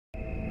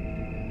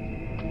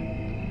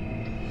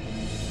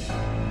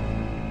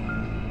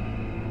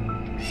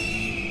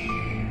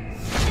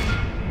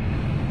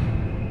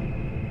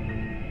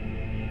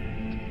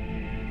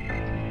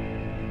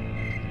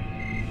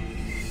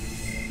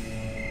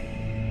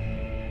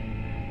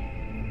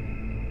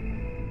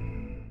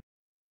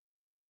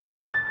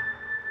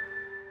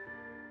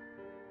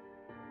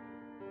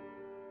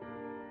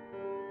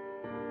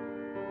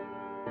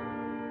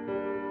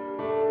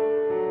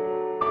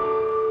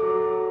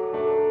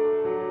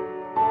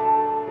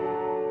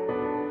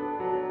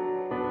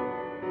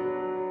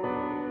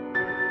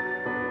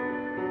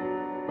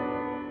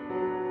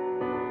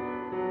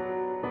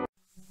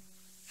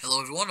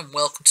everyone, and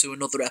welcome to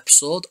another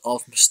episode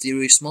of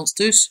Mysterious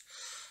Monsters.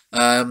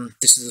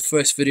 This is the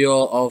first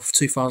video of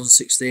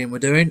 2016 we're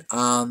doing,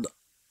 and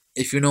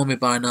if you know me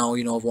by now,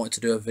 you know I've wanted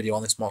to do a video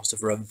on this monster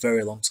for a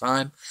very long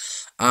time.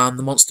 And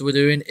the monster we're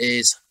doing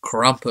is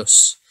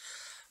Krampus.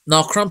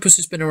 Now, Krampus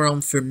has been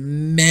around for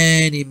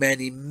many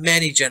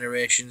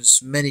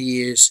generations, many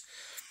years,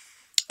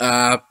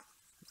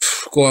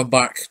 going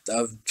back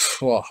a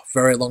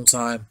very long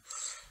time.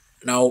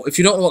 Now, if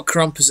you don't know what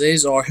Krampus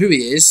is or who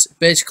he is,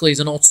 basically he's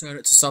an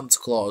alternate to Santa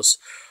Claus.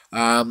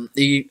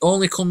 He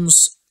only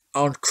comes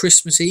on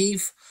Christmas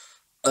Eve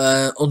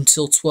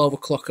until 12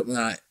 o'clock at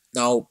night.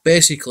 Now,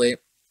 basically,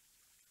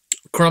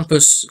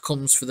 Krampus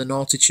comes for the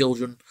naughty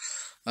children.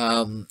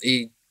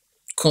 He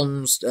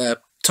comes,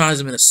 ties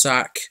them in a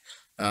sack,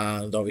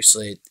 and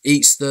obviously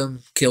eats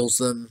them, kills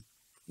them.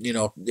 You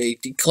know, he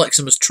collects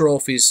them as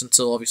trophies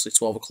until obviously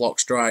 12 o'clock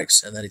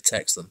strikes, and then he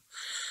takes them.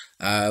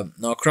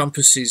 Now,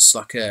 Krampus is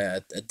like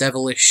a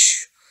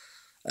devilish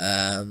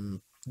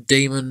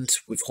demon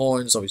with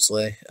horns,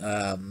 obviously,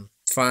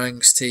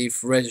 fangs,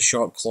 teeth,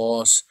 razor-sharp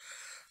claws.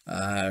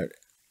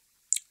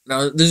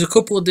 Now, there's a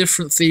couple of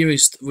different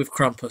theories with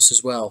Krampus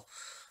as well.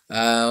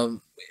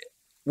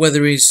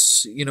 Whether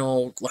he's, you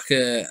know, like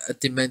a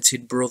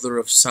demented brother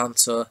of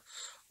Santa,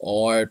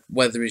 or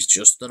whether he's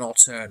just an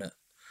alternate.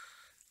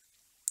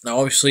 Now,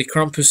 obviously,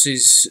 Krampus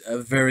is a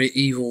very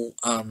evil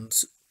and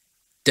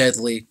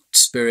deadly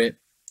spirit,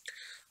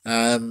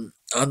 and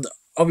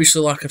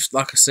obviously, like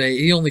I say,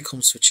 he only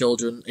comes for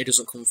children. He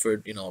doesn't come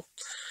for, you know,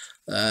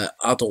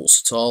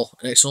 adults at all,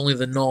 and it's only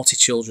the naughty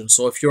children.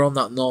 So if you're on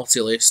that naughty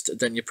list,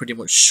 then you're pretty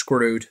much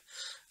screwed,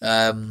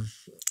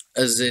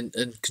 as in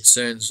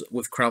concerns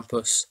with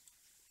Krampus.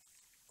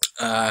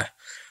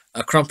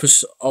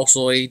 Krampus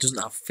also, he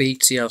doesn't have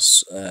feet. He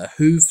has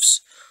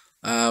hooves,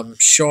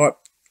 sharp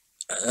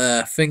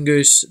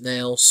fingers,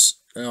 nails,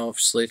 and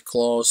obviously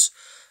claws.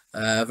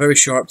 Very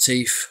sharp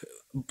teeth,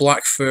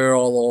 black fur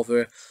all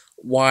over,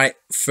 white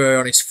fur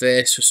on his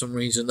face for some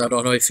reason. I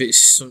don't know if it's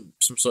some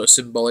sort of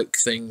symbolic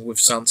thing with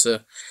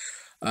Santa.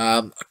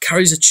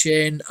 Carries a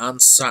chain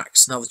and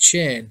sacks. Now, the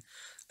chain,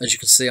 as you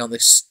can see on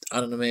this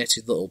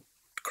animated little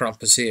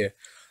Krampus here,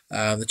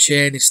 the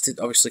chain is to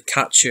obviously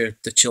capture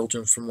the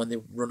children from when they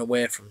run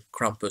away from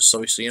Krampus.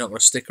 Obviously, you're not going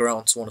to stick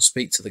around to want to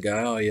speak to the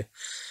guy, are you?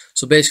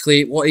 So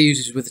basically, what he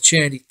uses with the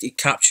chain, he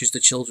captures the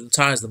children,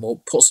 ties them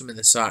up, puts them in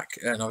the sack,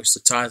 and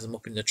obviously ties them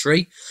up in the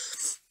tree.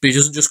 But he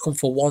doesn't just come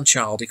for one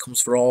child; he comes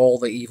for all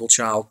the evil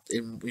child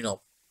in, you know,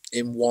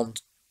 in one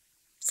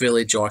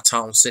village or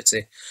town,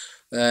 city.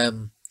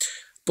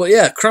 But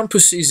yeah,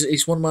 Krampus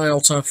is one of my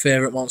all-time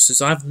favourite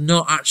monsters. I've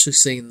not actually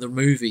seen the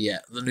movie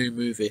yet, the new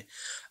movie.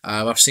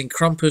 I've seen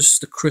Krampus,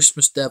 the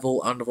Christmas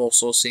Devil, and I've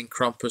also seen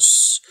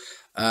Krampus,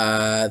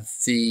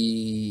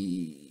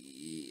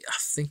 I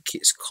think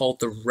it's called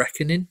The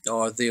Reckoning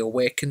or The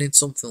Awakening,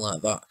 something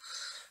like that.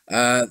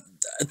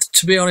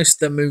 To be honest,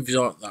 the movies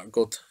aren't that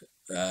good.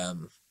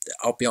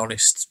 I'll be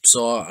honest.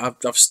 So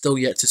I've still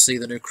yet to see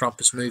the new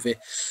Krampus movie.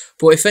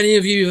 But if any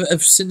of you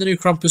have seen the new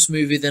Krampus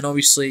movie, then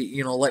obviously,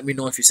 you know, let me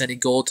know if it's any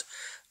good.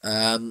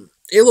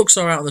 It looks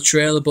alright on the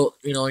trailer, but,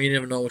 you know, you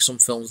never know with some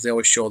films, they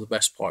always show the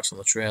best parts on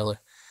the trailer.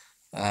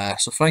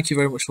 So thank you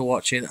very much for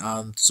watching,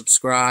 and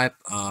subscribe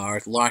or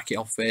like it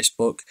on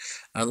Facebook,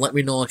 and let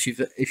me know if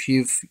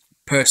you've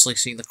personally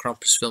seen the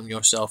Krampus film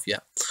yourself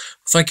yet.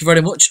 Thank you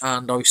very much,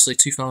 and obviously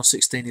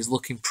 2016 is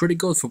looking pretty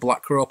good for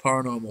Black Crow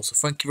Paranormal. So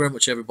thank you very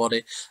much,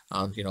 everybody,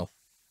 and, you know,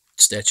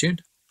 stay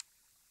tuned.